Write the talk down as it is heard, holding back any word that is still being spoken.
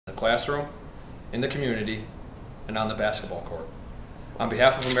the classroom, in the community, and on the basketball court. On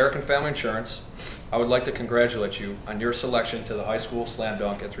behalf of American Family Insurance, I would like to congratulate you on your selection to the high school slam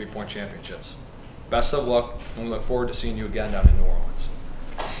dunk and three-point championships. Best of luck, and we look forward to seeing you again down in New Orleans.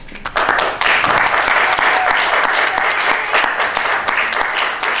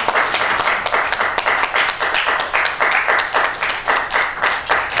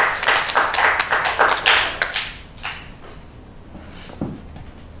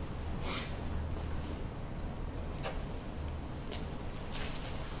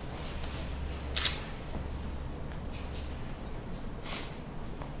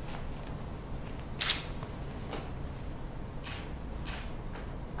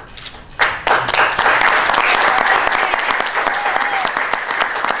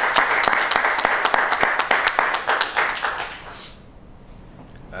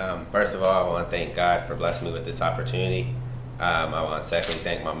 First of all, I want to thank God for blessing me with this opportunity. I want to secondly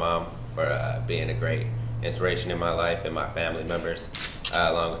thank my mom for being a great inspiration in my life and my family members.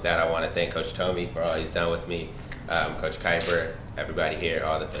 Along with that, I want to thank Coach Tomey for all he's done with me, Coach Kuiper, everybody here,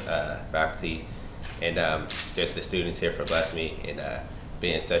 all the faculty, and just the students here for blessing me and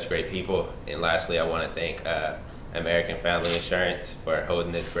being such great people. And lastly, I want to thank American Family Insurance for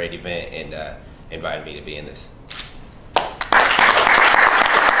holding this great event and inviting me to be in this.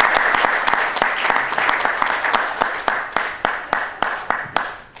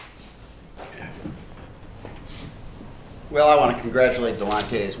 Well, I want to congratulate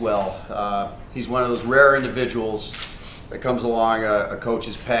Dalante as well. He's one of those rare individuals that comes along a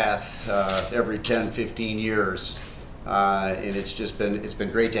coach's path every 10, 15 years. And it's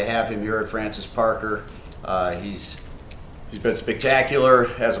been great to have him here at Francis Parker. He's been spectacular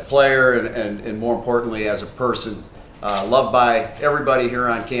as a player and more importantly as a person. Loved by everybody here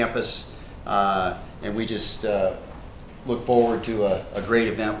on campus. And we just look forward to a great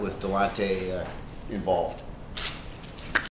event with Dalante involved.